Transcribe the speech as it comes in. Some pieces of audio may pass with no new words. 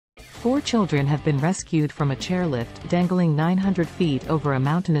4 children have been rescued from a chairlift dangling 900 feet over a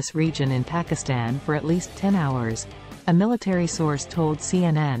mountainous region in Pakistan for at least 10 hours, a military source told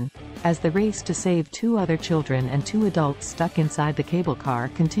CNN, as the race to save 2 other children and 2 adults stuck inside the cable car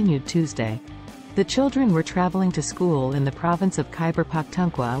continued Tuesday. The children were traveling to school in the province of Khyber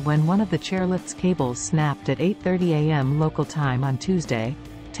Pakhtunkhwa when one of the chairlift's cables snapped at 8:30 a.m. local time on Tuesday,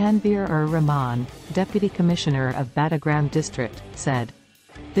 Tanveer-ur-Rahman, Deputy Commissioner of Badagram District, said.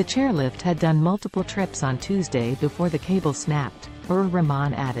 The chairlift had done multiple trips on Tuesday before the cable snapped,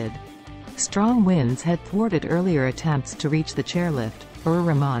 Ur-Rahman added. Strong winds had thwarted earlier attempts to reach the chairlift,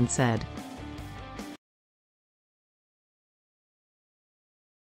 Ur-Rahman said.